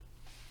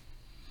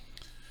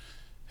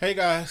Hey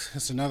guys,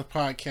 it's another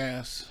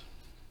podcast.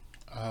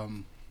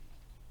 Um,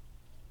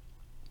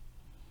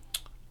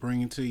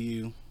 bringing to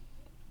you,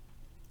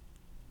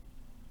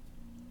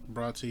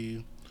 brought to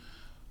you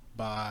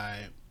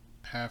by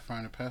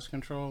Pathfinder Pest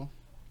Control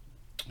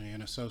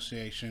in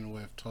association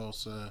with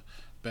Tulsa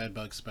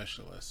Bedbug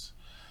Specialists.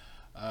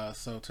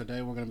 So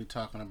today we're going to be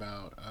talking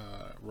about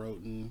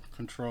rodent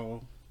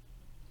control,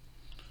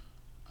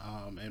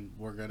 and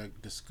we're going to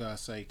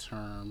discuss a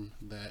term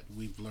that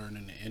we've learned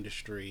in the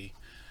industry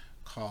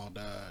called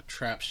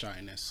trap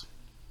shyness.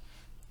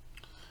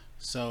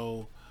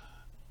 So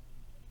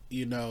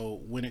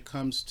when it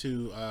comes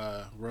to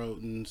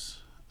rodents,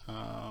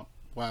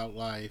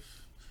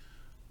 wildlife,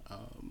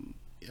 um,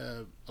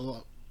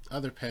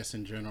 other pests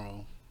in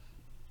general,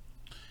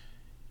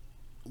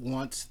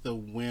 once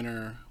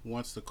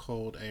the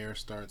cold air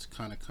starts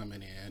kind of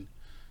coming in,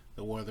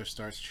 the weather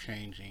starts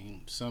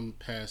changing. Some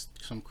pests,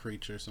 some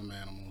creatures, some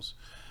animals,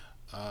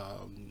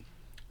 um,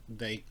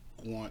 they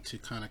want to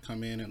kind of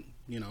come in and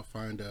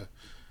find a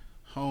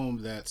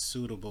home that's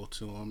suitable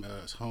to them,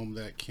 a home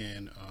that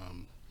can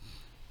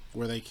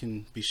where they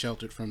can be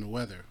sheltered from the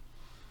weather.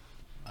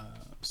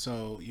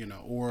 So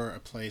or a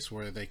place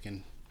where they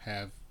can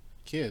have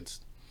kids.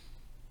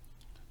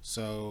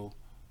 So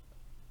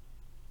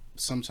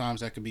sometimes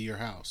that could be your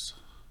house.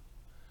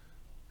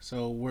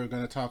 So we're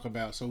going to talk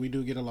about. So we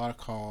do get a lot of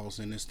calls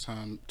in this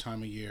time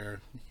of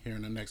year here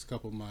in the next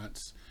couple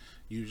months.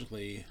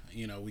 Usually,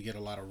 we get a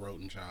lot of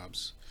rodent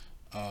jobs.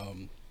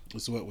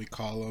 Is what we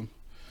call them.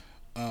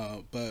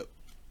 But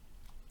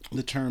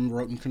the term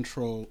rodent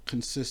control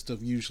consists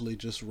of usually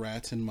just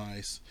rats and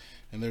mice,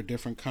 and there are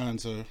different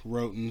kinds of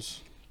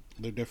rodents.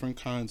 There are different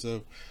kinds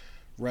of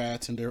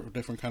rats and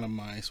different kind of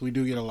mice. We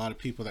do get a lot of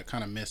people that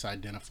kind of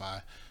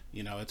misidentify.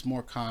 It's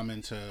more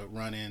common to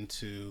run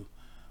into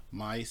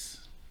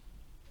mice,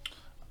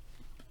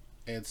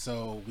 and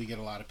so we get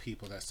a lot of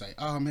people that say,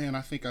 "Oh man,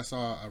 I think I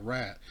saw a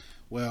rat."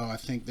 Well, I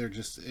think they're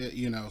just,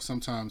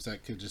 sometimes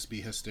that could just be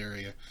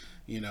hysteria,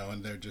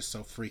 and they're just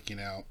so freaking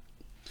out.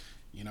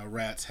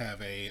 Rats have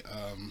a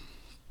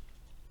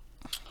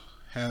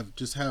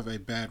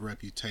bad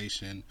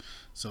reputation,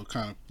 so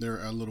kind of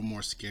they're a little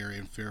more scary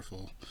and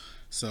fearful.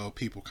 So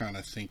people kind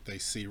of think they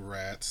see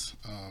rats,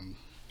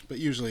 but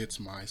usually it's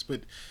mice.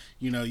 But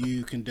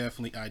you can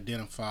definitely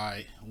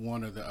identify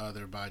one or the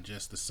other by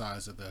just the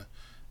size of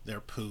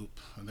their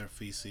poop and their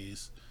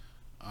feces,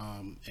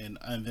 and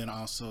then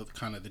also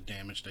kind of the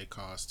damage they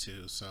cause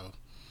too. So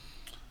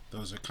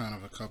those are kind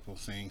of a couple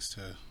things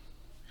to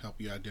help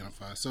you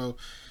identify. So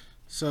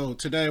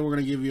today we're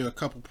going to give you a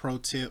couple pro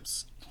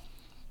tips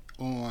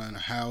on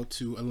how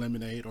to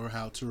eliminate or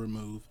how to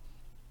remove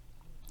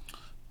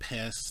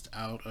pests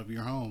out of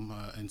your home,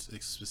 and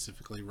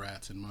specifically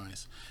rats and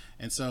mice.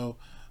 And so,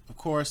 of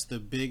course, the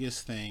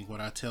biggest thing, what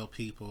I tell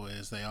people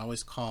is they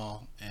always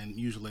call, and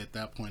usually at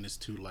that point it's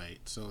too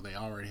late. So they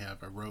already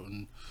have a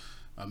rodent,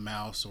 a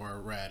mouse, or a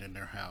rat in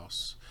their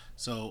house.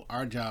 So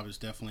our job is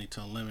definitely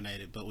to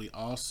eliminate it, but we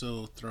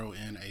also throw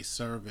in a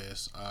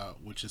service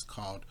which is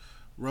called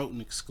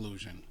rodent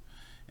exclusion.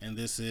 And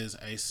this is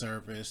a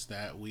service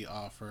that we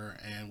offer,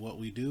 and what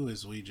we do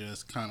is we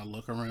just kind of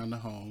look around the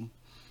home,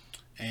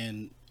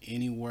 and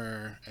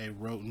anywhere a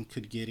rodent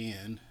could get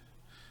in,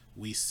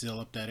 we seal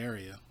up that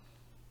area.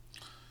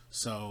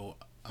 So,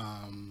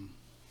 and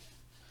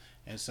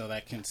so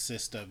that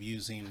consists of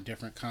using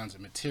different kinds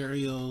of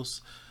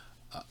materials.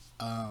 Uh,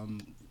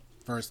 um,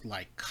 First,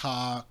 like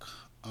caulk.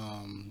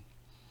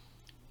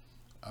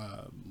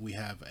 We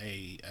have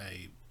a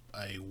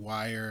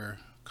wire,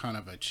 kind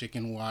of a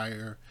chicken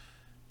wire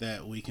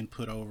that we can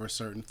put over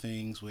certain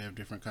things. We have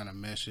different kind of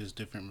meshes,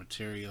 different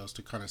materials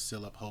to kind of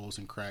seal up holes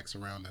and cracks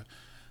around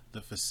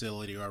the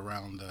facility or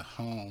around the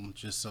home,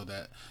 just so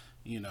that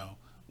you know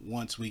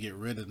once we get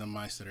rid of the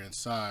mice that are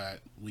inside,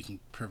 we can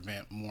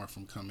prevent more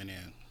from coming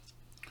in.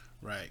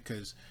 Right?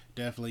 Because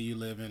definitely you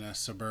live in a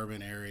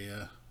suburban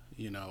area,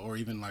 or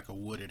even like a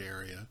wooded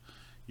area,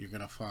 you're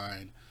gonna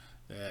find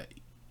that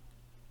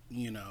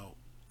you know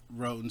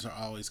rodents are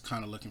always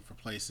kind of looking for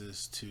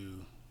places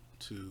to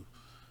to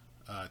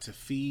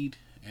feed,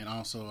 and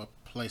also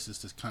places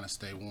to kind of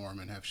stay warm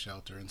and have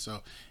shelter. And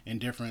so, in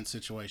different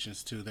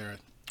situations too, there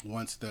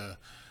once the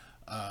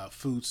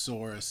food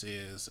source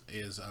is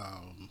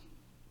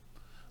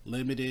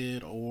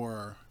limited,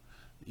 or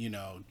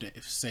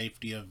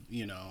safety of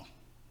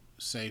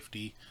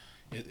safety,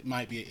 it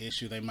might be an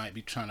issue. They might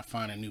be trying to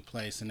find a new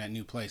place, and that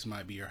new place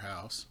might be your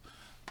house.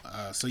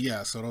 So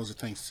yeah, so those are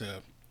things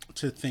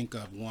to think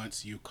of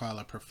once you call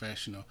a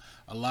professional.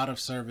 A lot of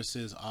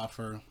services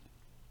offer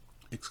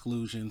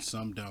exclusions,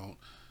 some don't.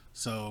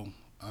 So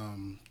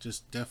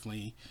just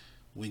definitely,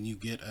 when you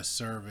get a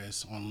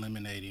service on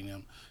eliminating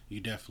them, you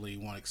definitely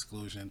want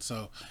exclusion.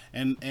 So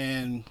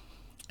and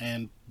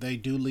they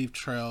do leave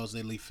trails.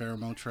 They leave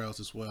pheromone trails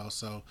as well.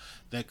 So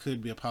that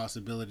could be a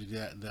possibility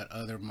that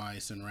other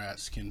mice and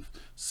rats can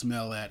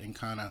smell that and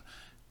kind of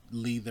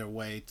lead their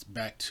way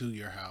back to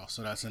your house.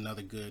 So that's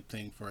another good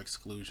thing for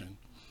exclusion.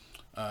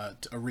 A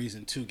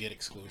reason to get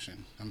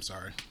exclusion. I'm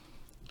sorry.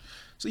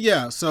 So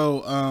yeah.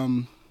 So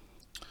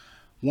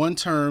One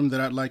term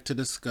that I'd like to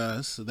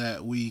discuss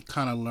that we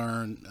kind of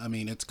learn, I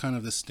mean, it's kind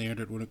of the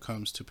standard when it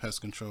comes to pest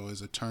control,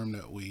 is a term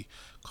that we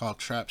call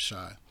trap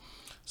shy.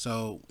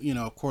 So,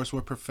 of course,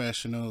 we're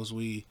professionals.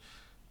 We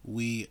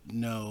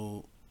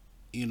know,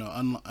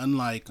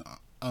 unlike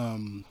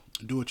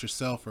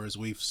do-it-yourselfers,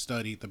 we've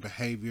studied the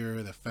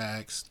behavior, the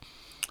facts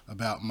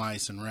about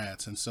mice and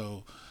rats, and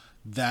so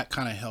that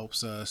kind of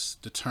helps us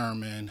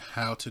determine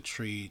how to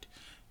treat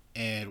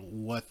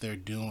and what they're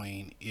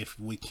doing if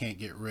we can't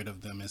get rid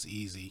of them as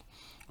easy,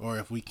 or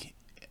if we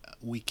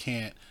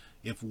can't,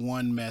 if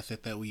one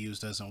method that we use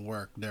doesn't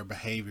work, their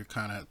behavior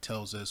kind of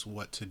tells us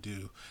what to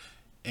do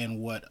and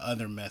what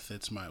other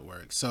methods might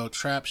work. So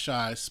trap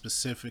shy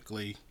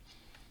specifically,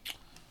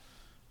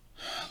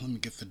 let me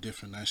get the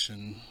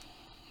definition.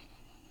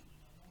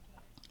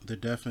 The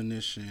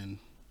definition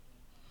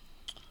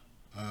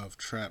of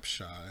trap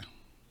shy,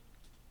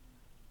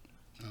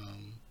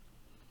 um,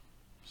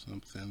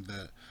 something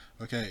that,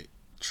 okay,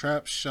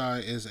 trap shy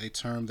is a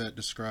term that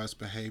describes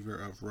behavior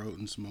of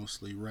rodents,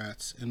 mostly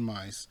rats and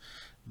mice,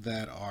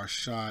 that are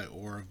shy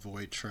or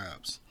avoid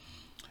traps,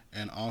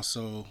 and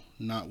also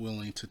not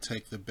willing to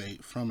take the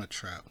bait from a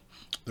trap.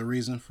 The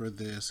reason for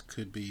this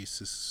could be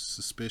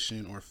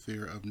suspicion or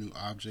fear of new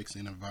objects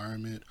in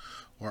environment,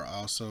 or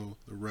also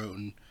the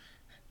rodent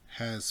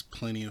has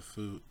plenty of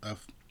food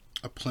of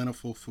a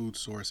plentiful food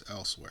source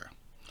elsewhere.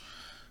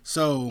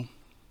 So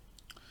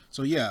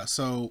yeah,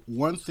 so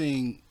one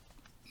thing,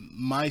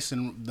 mice,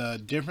 and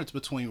the difference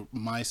between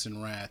mice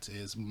and rats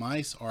is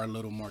mice are a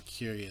little more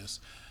curious.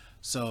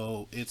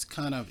 So it's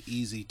kind of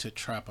easy to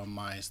trap a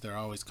mice. They're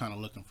always kind of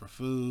looking for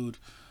food.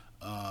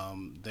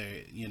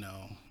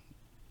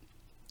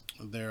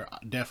 They're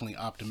definitely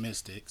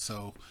optimistic.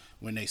 So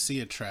when they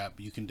see a trap,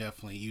 you can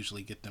definitely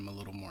usually get them a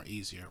little more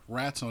easier.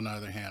 Rats, on the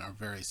other hand, are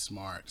very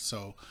smart.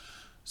 So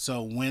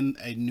when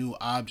a new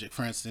object,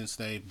 for instance,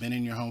 they've been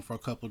in your home for a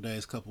couple of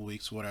days, couple of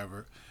weeks,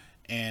 whatever,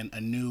 and a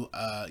new,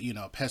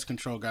 pest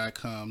control guy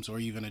comes, or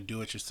even a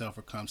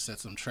do-it-yourselfer comes, set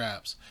some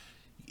traps,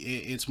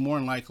 it's more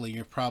than likely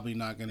you're probably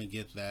not going to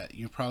get that.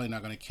 You're probably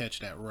not going to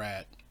catch that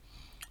rat,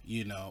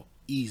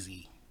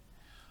 easy.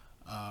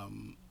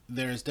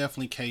 There's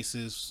definitely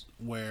cases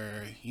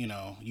where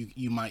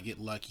you might get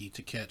lucky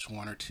to catch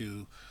one or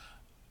two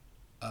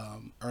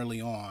early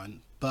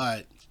on,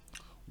 but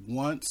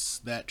once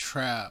that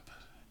trap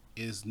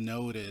is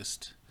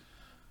noticed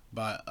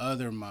by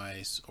other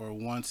mice, or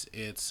once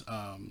it's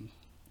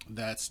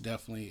that's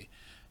definitely,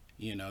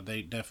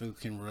 they definitely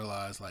can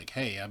realize, like,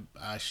 hey,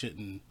 I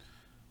shouldn't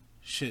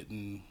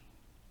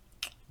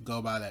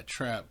go by that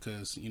trap,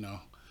 because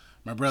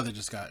my brother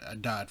just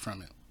got died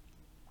from it,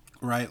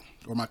 right?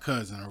 Or my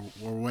cousin,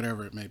 or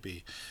whatever it may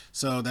be.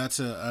 So that's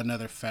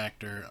another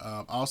factor.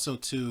 Also,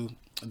 too,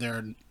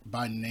 they're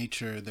by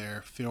nature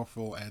they're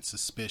fearful and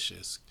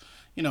suspicious,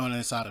 and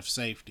it's out of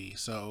safety.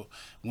 So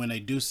when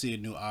they do see a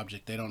new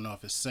object, they don't know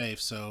if it's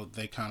safe, so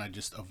they kind of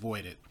just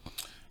avoid it.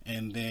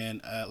 And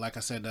then, like I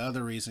said, the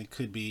other reason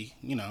could be,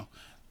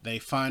 they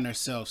find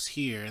themselves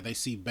here, they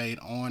see bait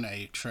on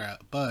a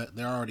trap, but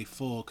they're already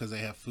full because they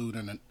have food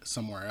in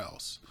somewhere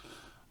else.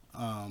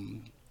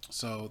 Um,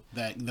 so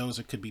that those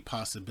could be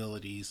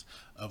possibilities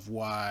of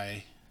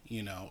why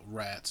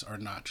rats are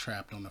not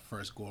trapped on the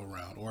first go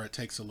around, or it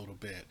takes a little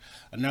bit.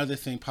 Another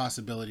thing,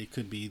 possibility,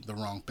 could be the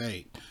wrong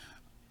bait.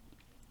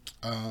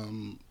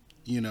 um,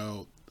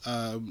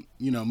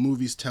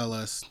 Movies tell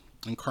us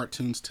and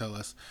cartoons tell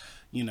us,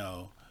 you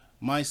know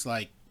mice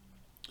like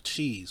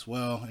cheese.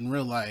 Well, in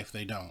real life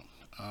they don't.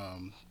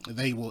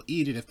 They will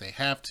eat it if they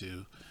have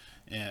to,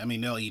 and I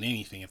mean they'll eat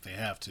anything if they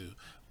have to,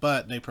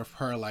 but they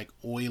prefer like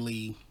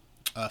oily,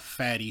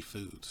 fatty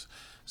foods.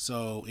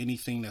 So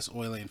anything that's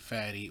oily and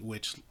fatty,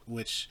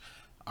 which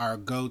our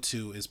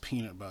go-to is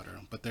peanut butter,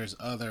 but there's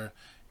other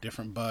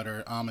different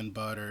butter, almond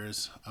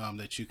butters,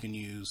 that you can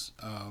use,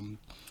 um,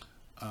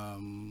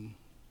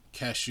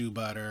 cashew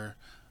butter,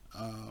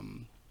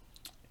 um,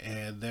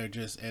 and they're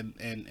just, and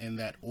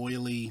that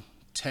oily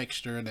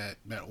texture, that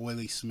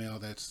oily smell,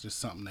 that's just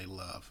something they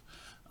love.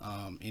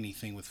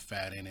 Anything with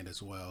fat in it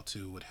as well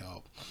too would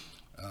help.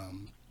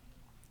 Um,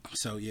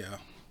 so yeah.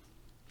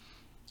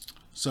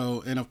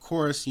 So, and of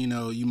course,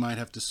 you might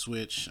have to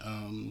switch,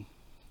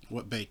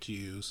 what bait to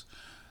use.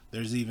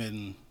 There's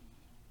even,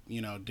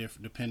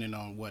 depending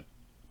on what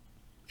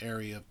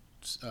area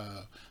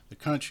of the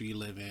country you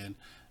live in,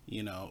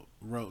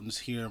 rodents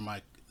here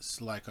might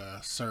like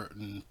a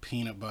certain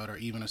peanut butter,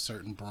 even a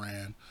certain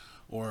brand,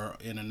 or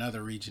in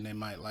another region they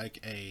might like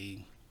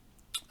a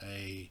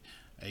a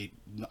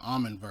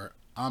almond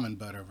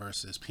butter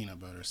versus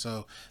peanut butter.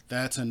 So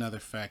that's another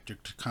factor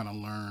to kind of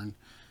learn,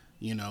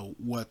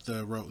 what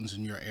the rodents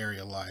in your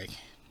area like.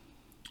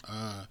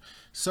 Uh,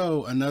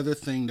 so another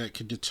thing that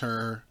could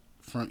deter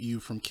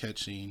from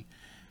catching,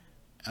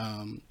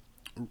 um,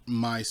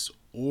 mice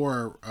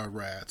or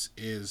rats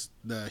is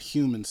the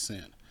human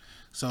scent.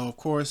 So of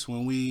course,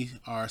 when we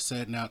are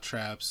setting out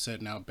traps,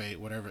 setting out bait,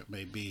 whatever it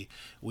may be,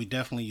 we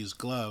definitely use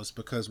gloves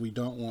because we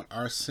don't want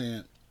our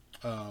scent,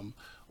 um,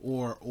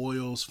 or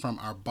oils from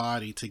our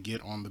body to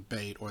get on the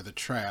bait or the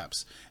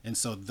traps. And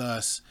so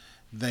thus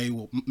they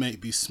will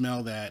maybe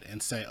smell that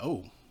and say,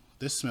 oh,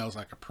 this smells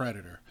like a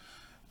predator.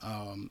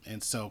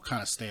 And so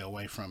kind of stay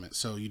away from it.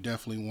 So you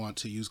definitely want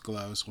to use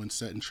gloves when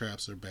setting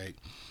traps or bait.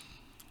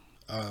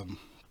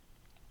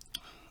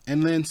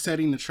 And then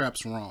setting the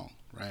traps wrong,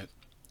 right?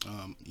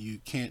 You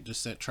can't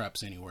just set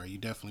traps anywhere. You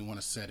definitely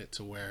want to set it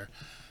to where,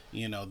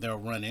 they'll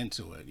run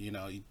into it. You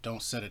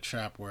don't set a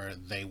trap where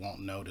they won't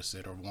notice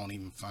it or won't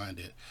even find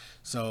it.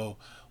 So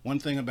one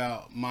thing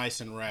about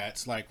mice and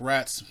rats, like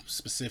rats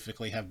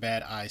specifically, have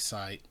bad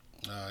eyesight.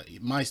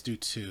 Mice do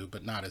too,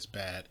 but not as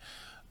bad.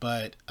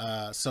 But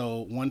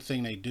so one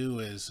thing they do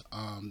is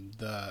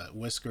the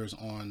whiskers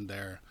on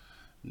their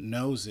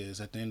noses,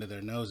 at the end of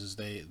their noses,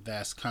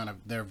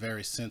 they're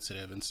very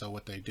sensitive, and so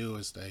what they do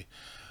is they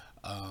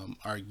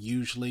are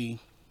usually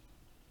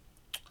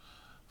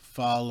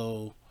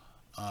follow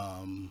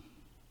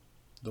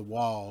the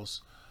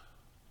walls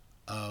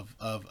of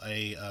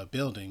a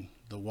building.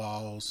 The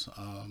walls,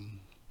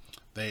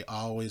 they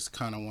always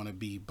kind of want to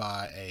be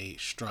by a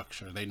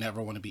structure. They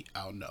never want to be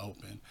out in the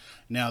open.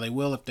 Now they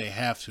will if they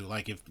have to.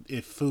 Like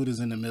if food is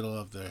in the middle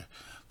of the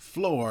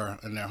floor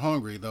and they're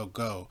hungry, they'll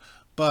go.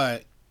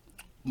 But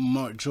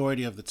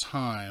majority of the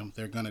time,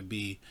 they're going to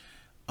be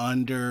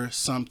under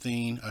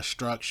something, a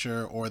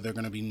structure, or they're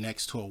going to be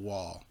next to a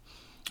wall.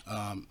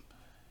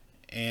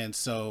 And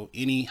so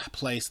any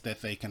place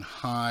that they can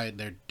hide,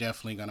 they're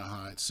definitely going to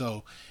hide.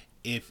 So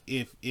if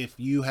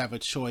you have a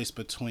choice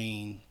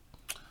between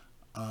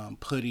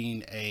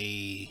putting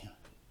a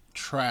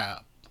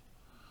trap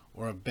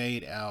or a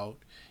bait out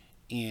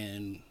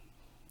in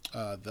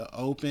the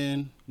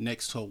open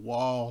next to a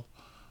wall,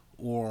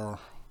 or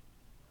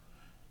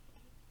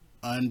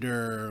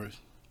under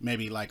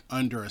maybe like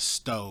under a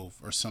stove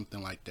or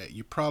something like that,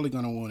 you're probably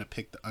going to want to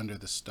pick the under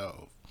the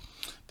stove.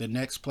 The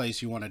next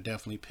place you want to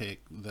definitely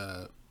pick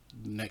the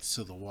next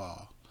to the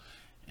wall,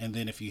 and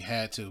then if you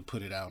had to,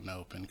 put it out in the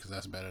open, because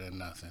that's better than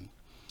nothing.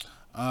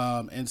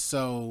 And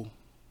so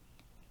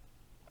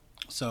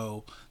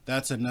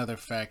that's another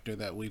factor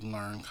that we've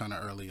learned kind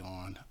of early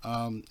on.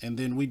 And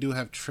then we do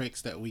have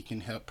tricks that we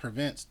can help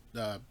prevent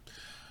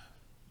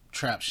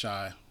trap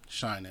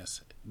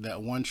shyness.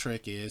 That one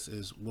trick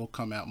is we'll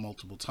come out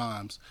multiple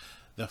times.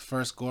 The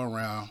first go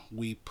around,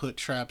 we put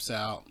traps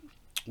out,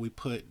 we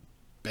put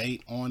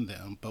bait on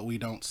them, but we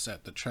don't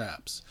set the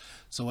traps.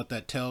 So what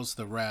that tells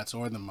the rats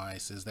or the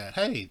mice is that,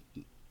 hey,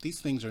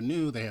 these things are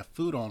new, they have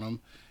food on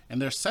them,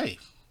 and they're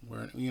safe.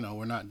 We're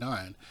not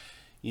dying.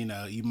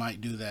 You might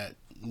do that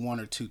one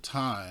or two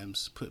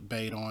times, put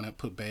bait on it,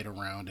 put bait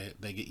around it.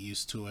 They get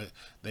used to it.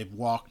 They've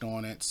walked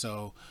on it.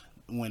 So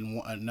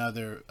when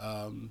another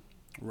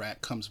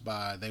rat comes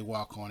by, they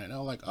walk on it. They're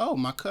like, oh,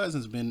 my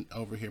cousin's been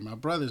over here. My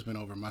brother's been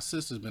over. My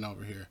sister's been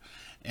over here.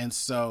 And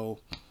so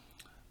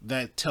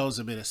that tells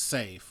them it is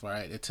safe,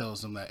 right? It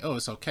tells them that, oh,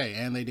 it's okay.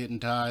 And they didn't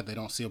die. They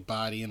don't see a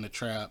body in the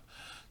trap.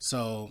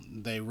 So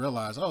they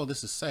realize, oh,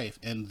 this is safe.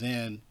 And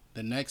then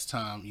the next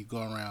time you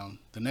go around,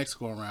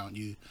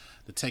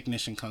 the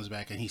technician comes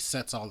back and he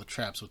sets all the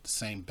traps with the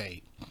same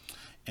bait.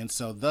 And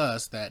so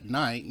thus that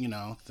night,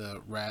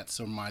 the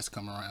rats or mice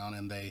come around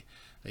and they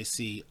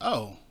see,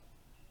 oh,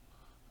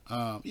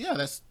 yeah,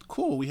 that's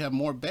cool. We have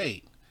more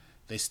bait.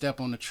 They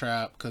step on the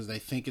trap because they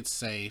think it's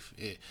safe.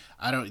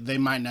 They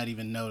might not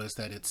even notice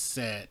that it's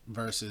set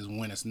versus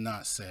when it's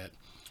not set.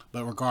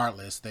 But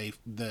regardless, the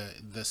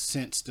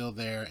scent's still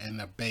there and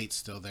the bait's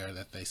still there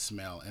that they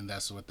smell, and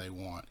that's what they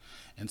want.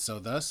 And so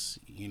thus,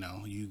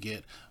 you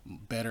get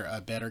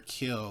a better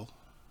kill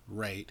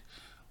rate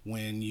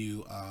when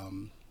you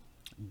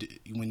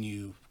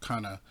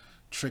kind of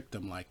trick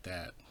them like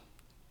that.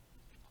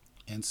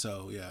 And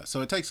so yeah,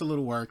 so it takes a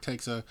little work,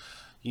 takes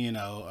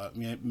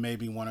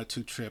maybe one or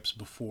two trips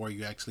before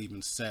you actually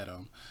even set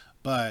them,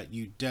 but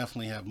you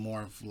definitely have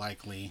more of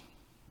likely,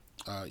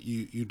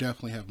 you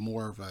definitely have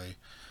more of a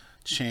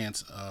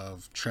chance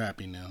of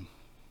trapping them.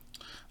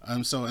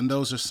 And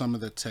those are some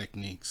of the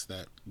techniques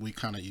that we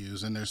kind of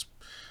use, and there's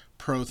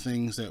pro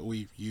things that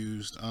we've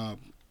used. Of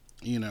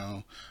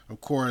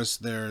course,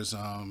 there's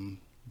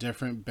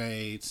different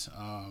baits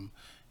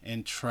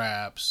and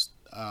traps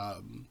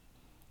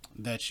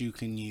that you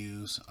can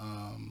use.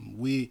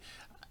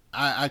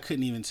 I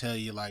couldn't even tell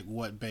you like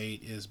what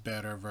bait is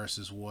better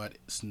versus what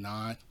it's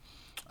not.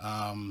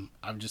 I'm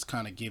just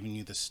kind of giving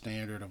you the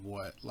standard of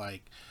what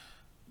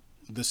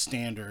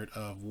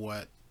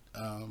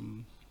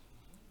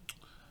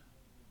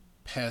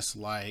pests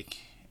like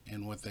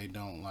and what they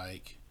don't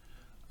like.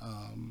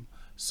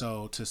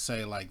 So to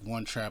say like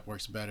one trap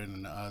works better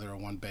than the other or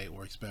one bait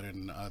works better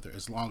than the other,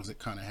 as long as it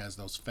kind of has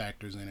those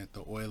factors in it,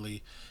 the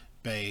oily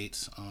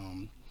baits,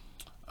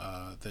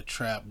 the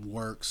trap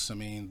works. I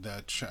mean,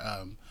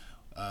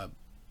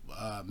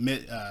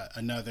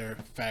 another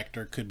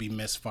factor could be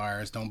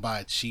misfires. Don't buy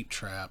a cheap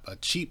trap,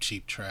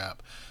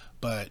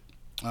 but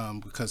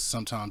because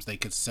sometimes they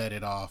could set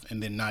it off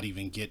and then not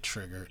even get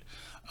triggered.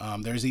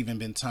 There's even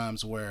been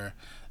times where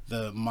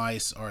the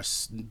mice are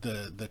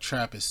the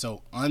trap is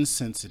so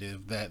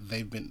unsensitive that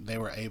they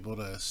were able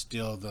to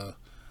steal the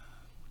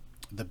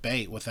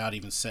bait without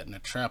even setting the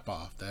trap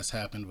off. That's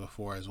happened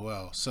before as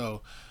well.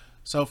 So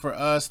for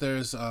us,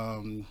 there's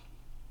and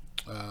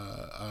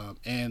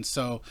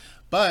so,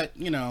 but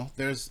you know,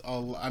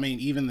 I mean,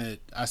 even the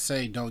I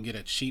say don't get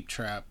a cheap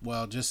trap.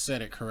 Well, just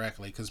set it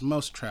correctly because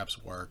most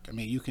traps work. I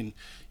mean, you can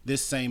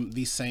these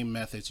same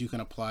methods you can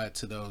apply it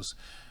to those.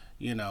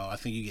 You know, I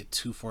think you get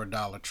two for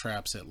 $1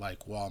 traps at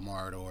like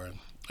Walmart or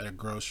at a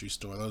grocery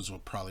store. Those will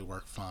probably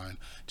work fine.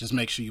 Just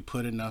make sure you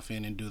put enough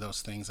in and do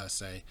those things I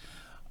say.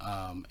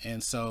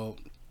 And so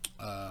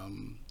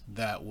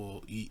that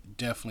will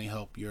definitely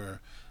help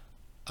your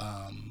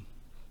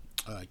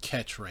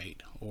catch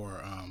rate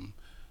or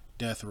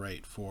death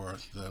rate for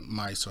the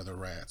mice or the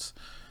rats.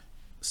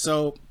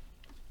 So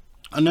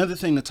another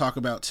thing to talk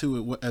about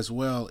too as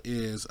well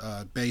is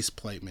base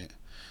placement.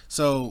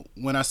 So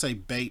when I say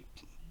bait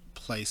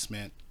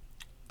placement,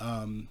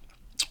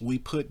 we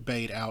put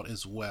bait out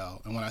as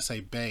well. And when I say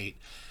bait,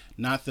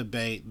 not the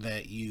bait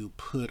that you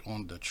put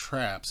on the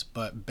traps,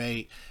 but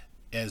bait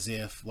as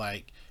if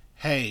like,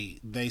 hey,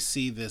 they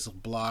see this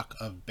block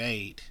of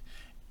bait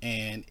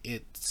and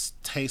it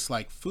tastes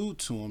like food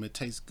to them. It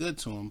tastes good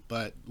to them,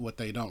 but what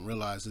they don't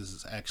realize is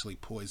it's actually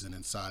poison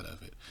inside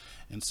of it,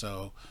 and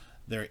so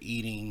they're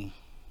eating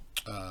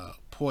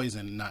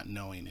poison, not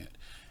knowing it.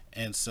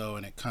 And so,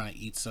 and it kind of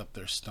eats up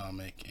their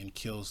stomach and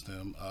kills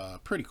them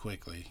pretty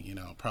quickly. You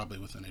know, probably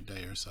within a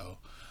day or so.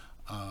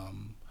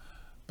 Um,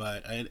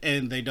 but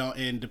and they don't,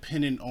 and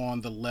depending on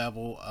the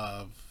level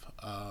of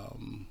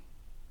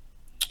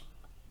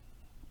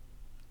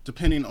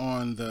depending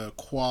on the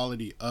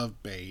quality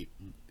of bait,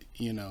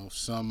 you know,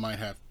 some might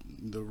have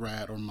the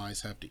rat or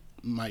mice have to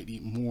might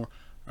eat more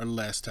or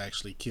less to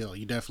actually kill.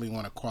 You definitely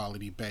want a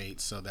quality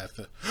bait so that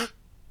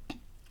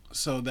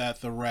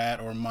the rat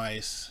or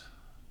mice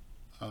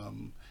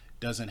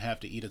doesn't have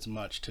to eat as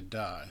much to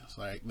die. It's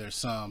like there's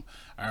some,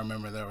 I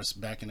remember there was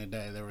back in the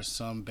day there was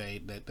some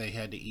bait that they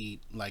had to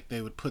eat, like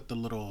they would put the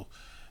little,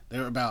 they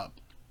were about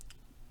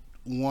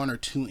 1 or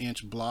 2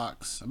 inch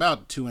blocks,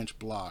 about a 2 inch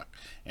block,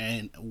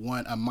 and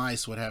one a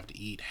mice would have to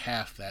eat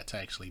half that to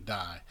actually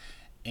die,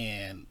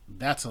 and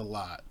that's a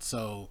lot.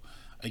 So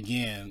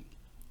again,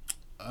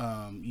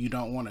 you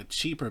don't want a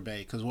cheaper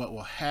bait because what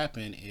will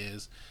happen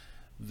is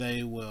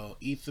they will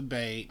eat the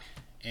bait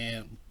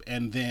and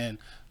then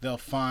they'll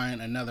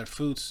find another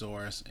food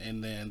source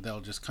and then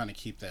they'll just kind of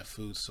keep that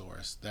food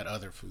source, that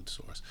other food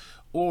source,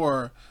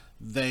 or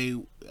they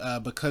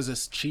because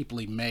it's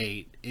cheaply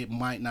made, it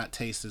might not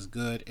taste as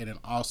good and it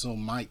also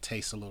might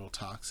taste a little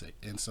toxic,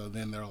 and so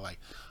then they're like,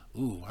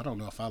 ooh, I don't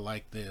know if I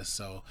like this,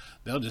 so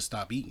they'll just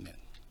stop eating it.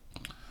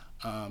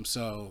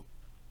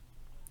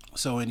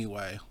 So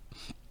anyway,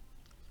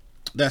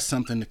 that's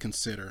something to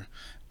consider.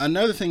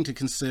 Another thing to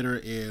consider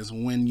is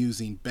when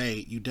using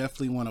bait, you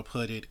definitely want to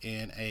put it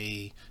in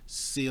a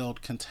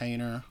sealed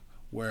container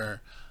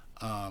where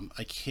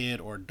a kid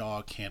or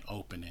dog can't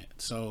open it.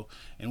 So,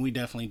 and we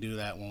definitely do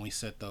that when we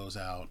set those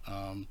out.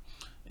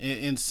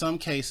 In some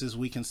cases,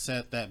 we can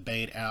set that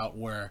bait out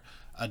where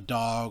a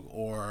dog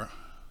or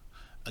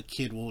a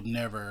kid will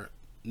never,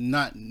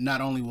 not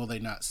only will they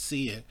not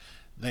see it,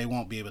 they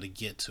won't be able to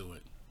get to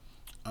it.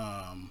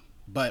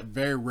 But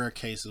very rare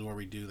cases where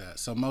we do that.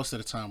 So most of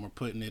the time we're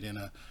putting it in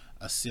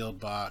a sealed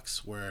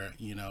box where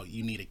you know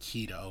you need a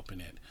key to open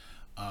it.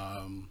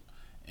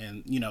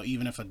 And you know,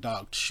 even if a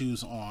dog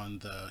chews on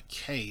the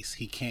case,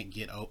 he can't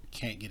get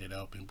it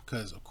open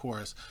because of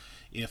course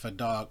if a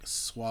dog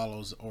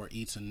swallows or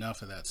eats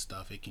enough of that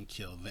stuff, it can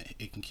kill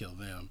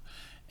them.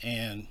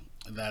 And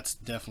that's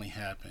definitely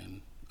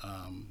happened.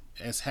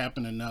 It's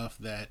happened enough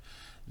that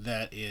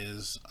that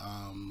is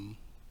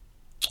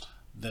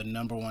the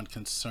number one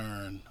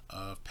concern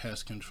of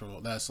pest control.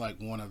 That's like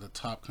one of the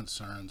top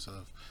concerns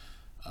of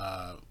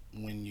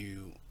when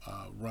you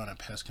run a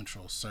pest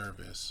control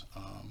service.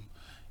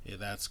 Yeah,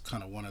 that's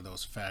kind of one of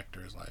those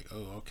factors. Like,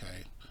 oh,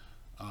 okay,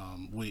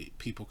 we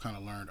people kind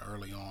of learned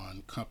early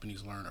on.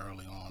 Companies learned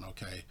early on.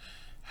 Okay,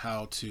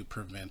 how to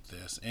prevent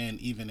this, and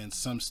even in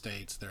some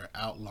states, they're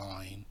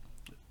outlawing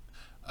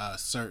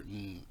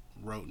certain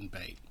rodent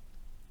bait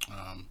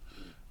um,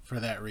 for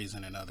that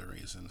reason and other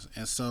reasons.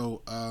 And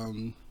so,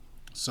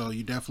 so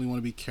you definitely want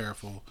to be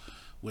careful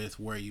with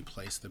where you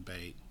place the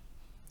bait,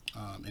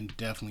 and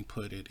definitely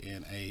put it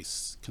in a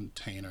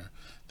container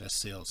that's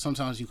sealed.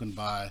 Sometimes you can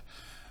buy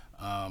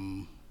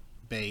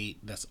bait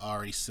that's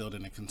already sealed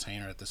in a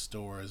container at the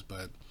stores,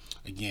 but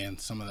again,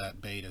 some of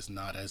that bait is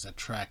not as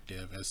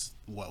attractive as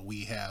what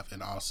we have,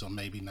 and also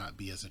maybe not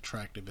be as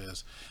attractive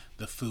as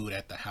the food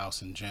at the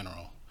house in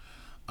general.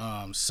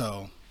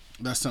 So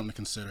that's something to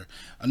consider.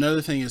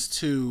 Another thing is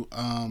too,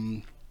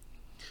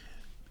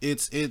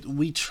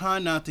 we try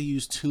not to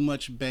use too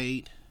much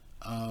bait,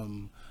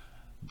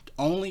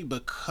 only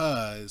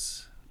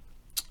because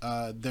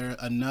there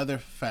another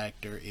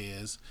factor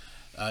is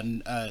I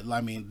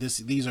mean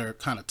these are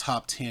kind of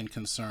top 10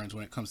 concerns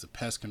when it comes to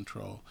pest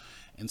control,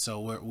 and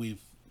so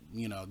we've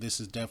you know, this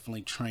is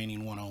definitely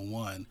training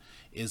 101,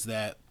 is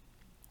that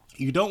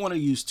you don't want to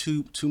use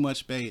too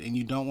much bait, and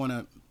you don't want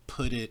to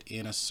put it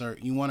in a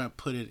certain. You want to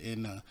put it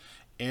in a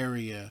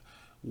area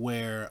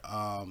where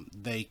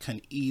they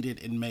can eat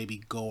it and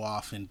maybe go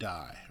off and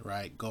die.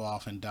 Right, go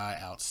off and die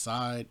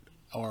outside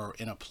or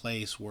in a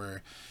place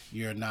where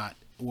you're not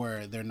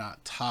where they're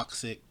not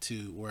toxic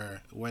to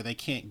where they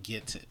can't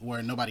get to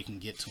where nobody can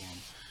get to them.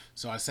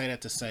 So I say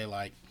that to say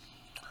like,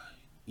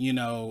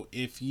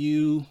 if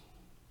you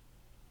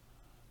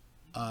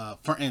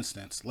for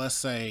instance, let's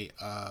say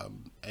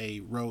a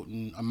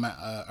rodent,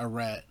 a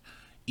rat,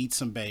 eats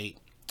some bait,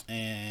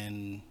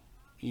 and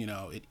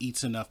it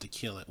eats enough to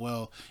kill it.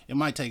 Well, it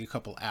might take a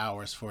couple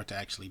hours for it to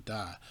actually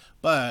die,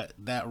 but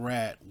that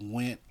rat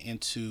went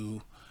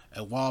into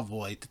a wall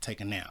void to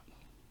take a nap.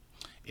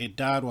 It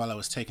died while I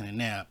was taking a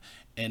nap,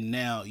 and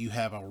now you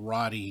have a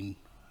rotting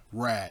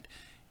rat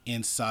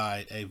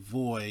inside a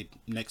void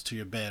next to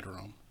your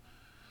bedroom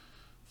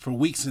for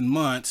weeks and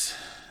months.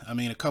 I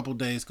mean, a couple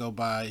days go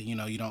by,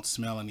 you don't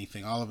smell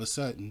anything. All of a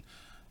sudden,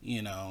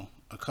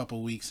 a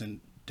couple weeks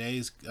and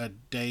days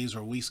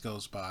or weeks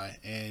goes by,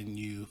 and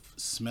you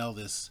smell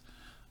this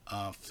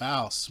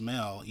foul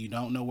smell. You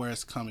don't know where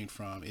it's coming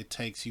from. It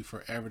takes you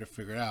forever to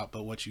figure it out.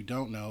 But what you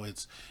don't know,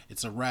 it's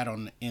a rat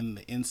in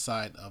the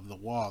inside of the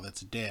wall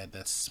that's dead,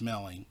 that's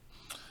smelling.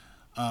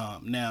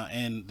 Now,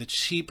 and the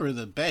cheaper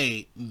the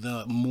bait,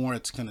 the more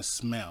it's going to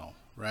smell,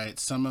 right?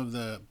 Some of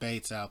the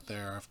baits out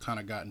there have kind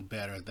of gotten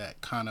better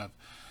that kind of,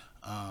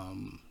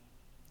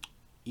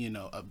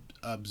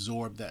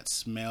 absorb that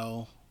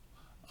smell.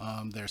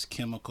 There's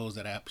chemicals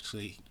that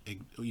actually,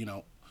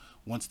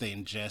 once they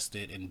ingest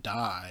it and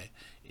die,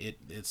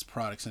 it's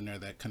products in there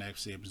that can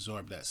actually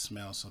absorb that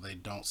smell so they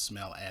don't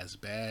smell as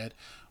bad,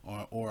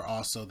 or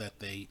also that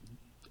they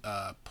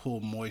pull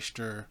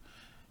moisture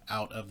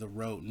out of the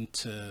rodent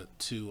to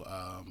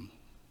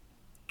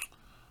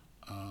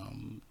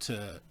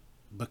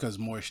because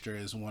moisture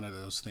is one of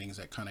those things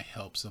that kind of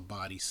helps the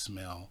body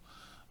smell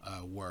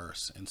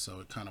worse, and so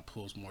it kind of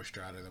pulls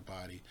moisture out of the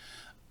body.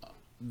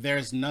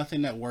 There's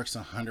nothing that works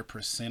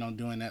 100% on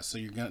doing that, so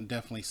you're gonna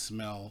definitely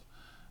smell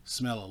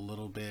a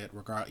little bit,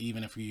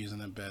 even if you're using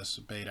the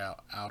best bait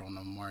out on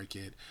the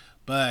market.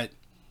 But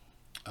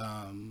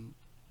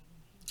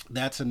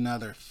that's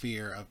another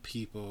fear of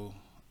people,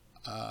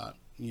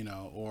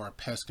 or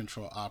pest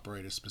control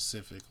operators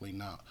specifically,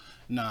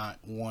 not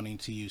wanting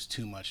to use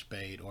too much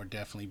bait, or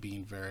definitely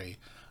being very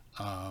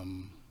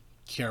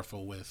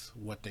careful with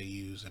what they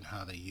use and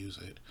how they use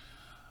it.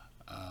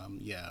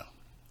 Yeah.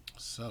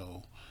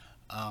 So,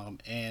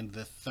 and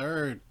the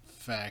third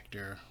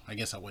factor, I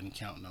guess I wouldn't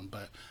count them,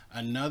 but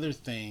another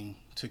thing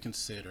to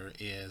consider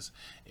is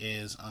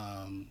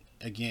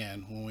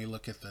again, when we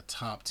look at the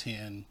top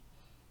 10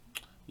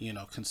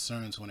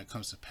 concerns when it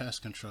comes to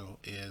pest control,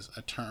 is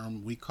a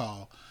term we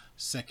call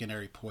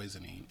secondary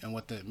poisoning. And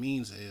what that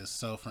means is,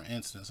 so for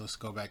instance, let's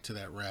go back to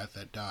that rat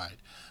that died.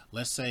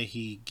 Let's say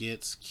he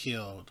gets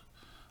killed.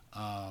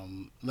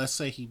 Let's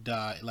say he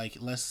died. Like,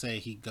 let's say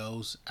he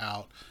goes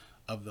out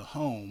of the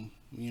home,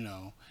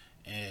 and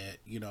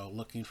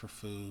looking for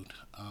food,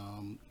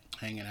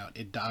 hanging out.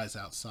 It dies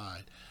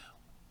outside.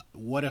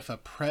 What if a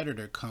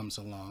predator comes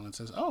along and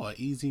says, "Oh, an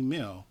easy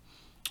meal"?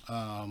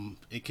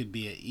 It could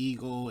be an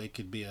eagle, it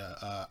could be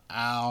a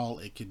owl,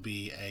 it could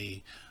be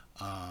a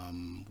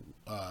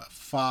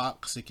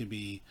fox, it could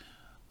be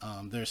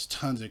there's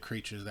tons of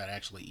creatures that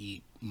actually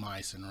eat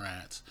mice and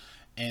rats,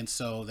 and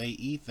so they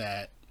eat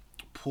that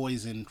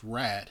poisoned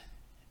rat,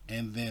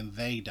 and then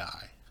they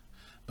die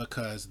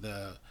because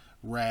the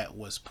rat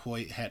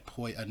had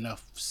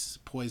enough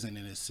poison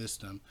in his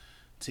system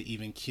to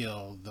even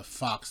kill the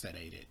fox that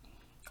ate it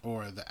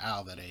or the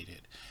owl that ate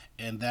it.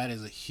 And that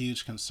is a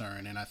huge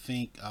concern. And I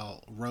think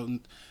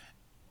rodenticide.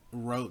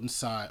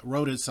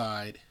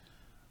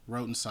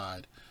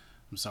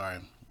 I'm sorry,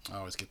 I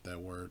always get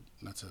that word.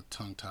 That's a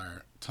tongue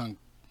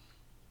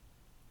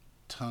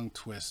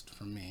twist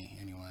for me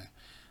anyway.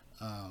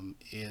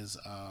 Is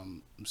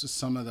just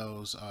some of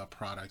those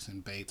products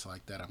and baits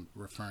like that I'm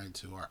referring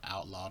to are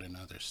outlawed in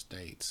other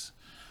states.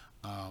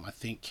 I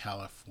think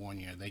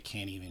California, they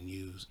can't even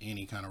use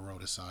any kind of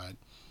rodenticide.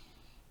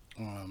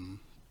 Um,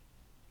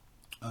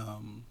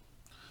 um,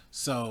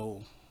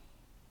 so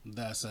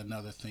that's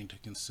another thing to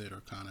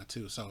consider, kind of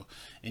too. So,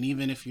 and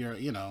even if you're,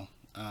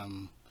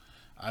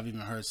 I've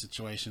even heard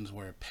situations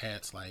where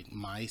pets like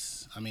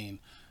mice, I mean,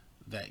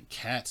 that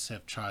cats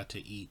have tried to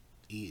eat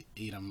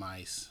a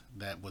mice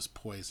that was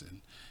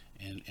poisoned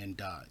and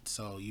died.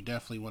 So you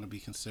definitely want to be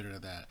considerate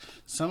of that.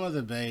 Some of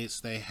the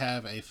baits, they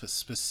have a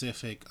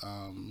specific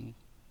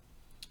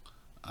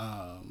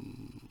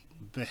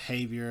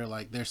behavior.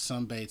 Like, there's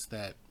some baits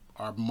that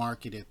are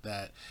marketed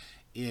that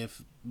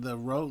if the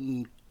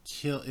rodent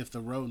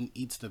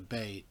eats the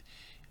bait,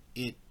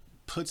 it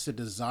puts a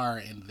desire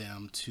in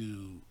them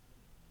to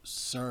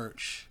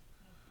search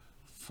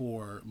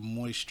for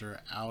moisture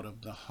out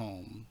of the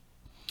home.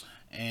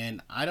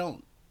 And I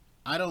don't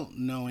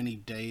know any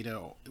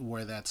data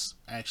where that's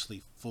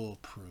actually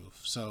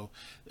foolproof. So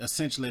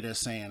essentially they're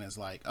saying is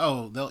like,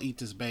 oh, they'll eat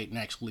this bait and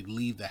actually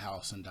leave the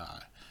house and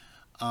die.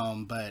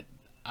 But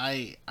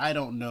I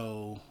don't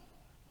know.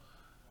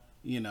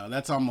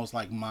 That's almost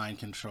like mind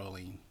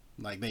controlling.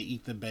 Like they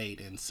eat the bait,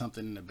 and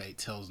something in the bait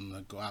tells them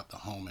to go out the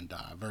home and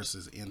die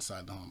versus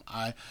inside the home.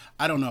 I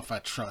don't know if I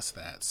trust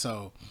that.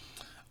 So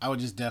I would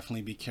just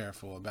definitely be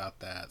careful about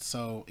that.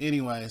 So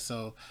anyway,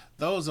 so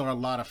those are a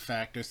lot of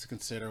factors to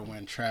consider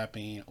when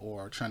trapping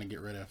or trying to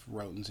get rid of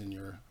rodents in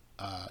your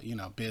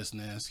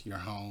business, your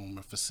home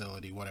or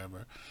facility,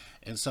 whatever.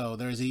 And so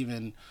there's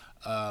even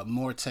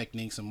more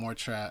techniques and more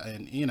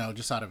and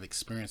just out of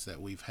experience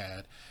that we've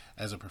had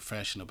as a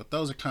professional. But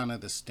those are kind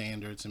of the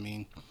standards. I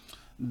mean,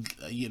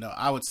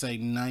 I would say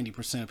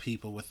 90% of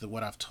people with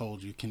what I've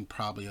told you can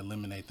probably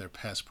eliminate their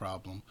pest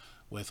problem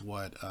with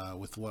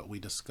what we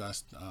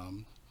discussed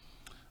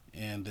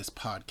in this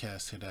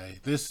podcast today.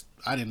 This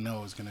I didn't know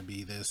it was going to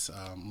be this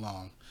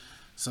long,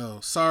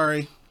 so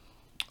sorry.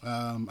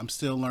 I'm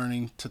still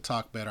learning to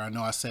talk better. I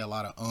know I say a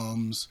lot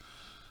of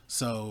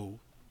so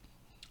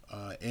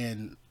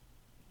and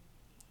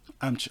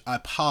I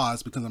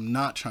pause because I'm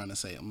not trying to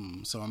say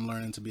so I'm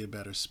learning to be a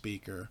better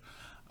speaker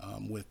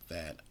with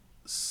that.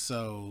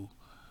 So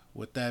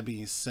with that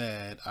being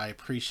said, I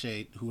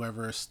appreciate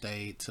whoever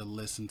stayed to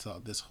listen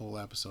to this whole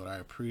episode. I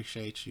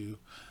appreciate you.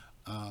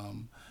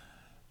 Um,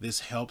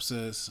 this helps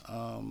us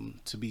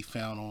to be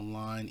found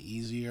online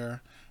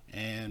easier,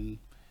 and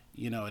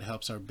it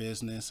helps our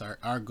business.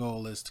 Our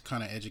goal is to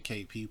kind of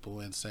educate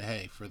people and say,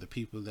 hey, for the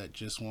people that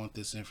just want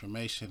this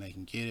information, they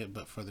can get it.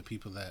 But for the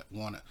people that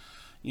want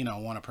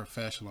a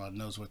professional that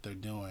knows what they're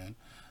doing,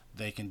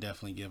 they can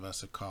definitely give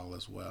us a call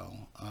as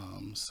well.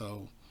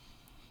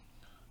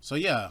 So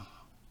yeah,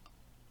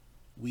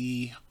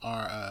 we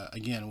are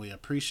again. We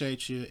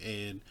appreciate you,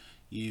 and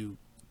you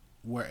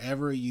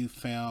wherever you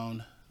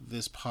found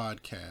this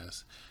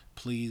podcast,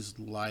 please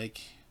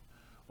like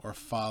or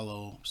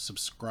follow,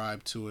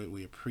 subscribe to it.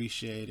 We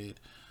appreciate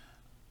it.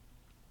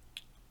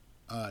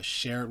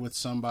 Share it with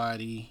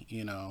somebody,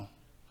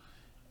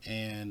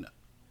 and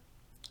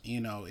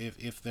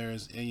if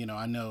there's,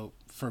 I know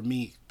for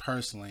me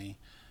personally,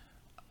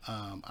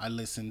 I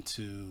listen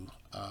to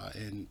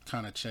and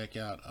kind of check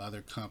out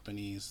other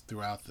companies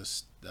throughout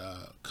this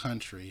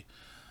country,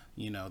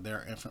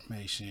 their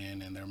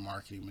information and their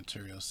marketing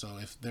materials. So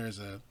if there's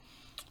a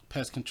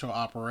pest control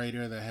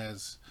operator that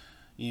has,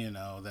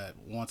 that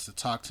wants to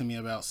talk to me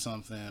about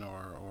something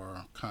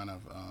or kind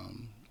of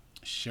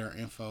share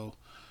info,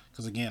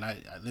 because again,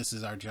 this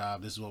is our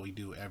job. This is what we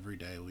do every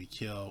day. We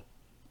kill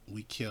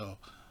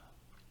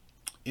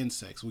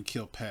insects. We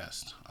kill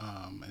pests,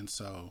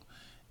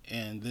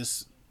 and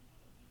this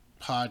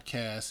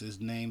podcast is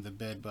named the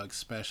Bedbug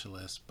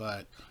Specialist,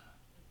 but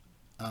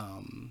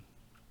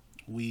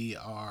we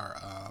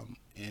are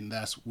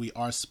we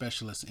are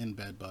specialists in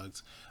bed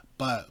bugs,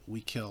 but we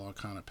kill all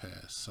kind of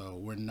pests. So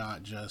we're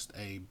not just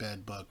a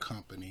bed bug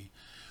company.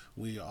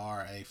 We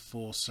are a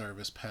full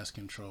service pest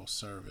control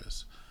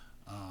service.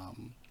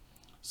 Um,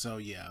 so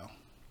yeah.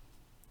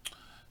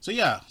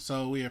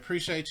 So we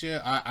appreciate you.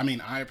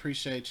 I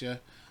appreciate you.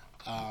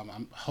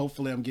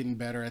 Hopefully I'm getting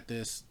better at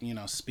this.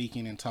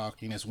 Speaking and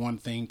talking is one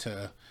thing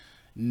to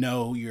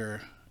know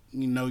your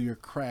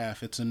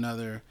craft. It's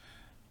another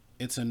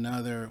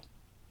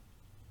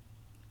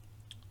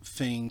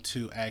thing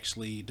to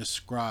actually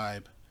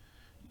describe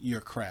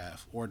your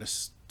craft or to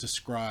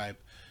describe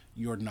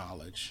your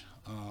knowledge,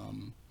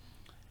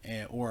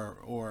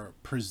 or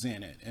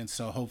present it. And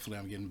so hopefully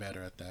I'm getting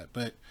better at that.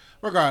 But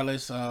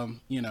regardless,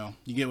 you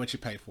get what you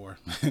pay for.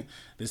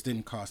 This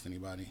didn't cost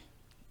anybody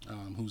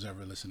who's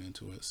ever listening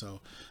to it. So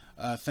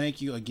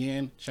thank you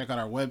again. Check out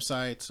our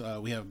websites.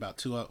 We have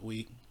about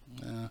we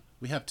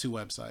have two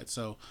websites.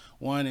 So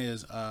one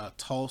is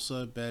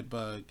Tulsa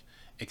Bedbug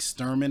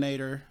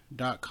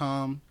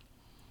Exterminator.com.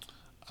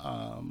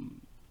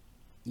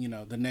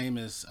 The name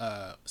is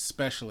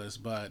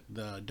Specialist, but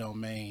the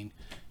domain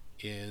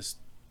is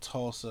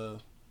Tulsa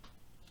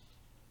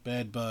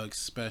Bedbug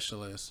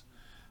Specialist.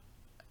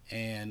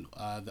 And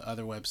the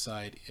other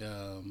website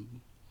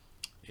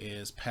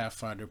is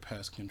Pathfinder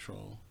Pest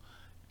Control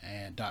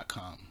and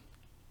 .com.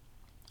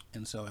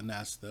 And so, and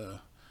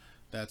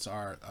that's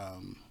our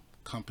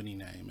company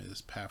name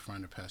is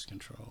Pathfinder Pest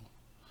Control.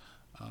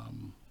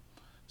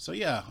 So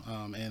yeah,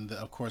 and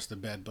of course the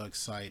bed bug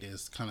site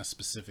is kind of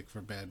specific for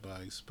bed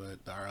bugs, but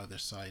our other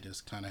site is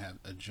kind of have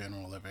a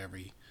general of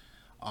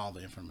all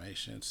the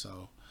information.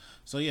 So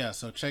yeah,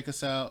 so check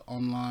us out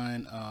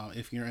online.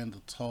 If you're in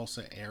the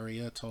Tulsa,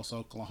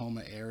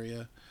 Oklahoma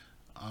area,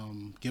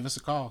 give us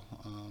a call,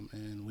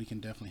 and we can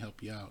definitely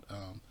help you out.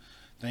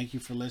 Thank you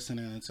for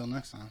listening. Until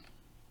next time.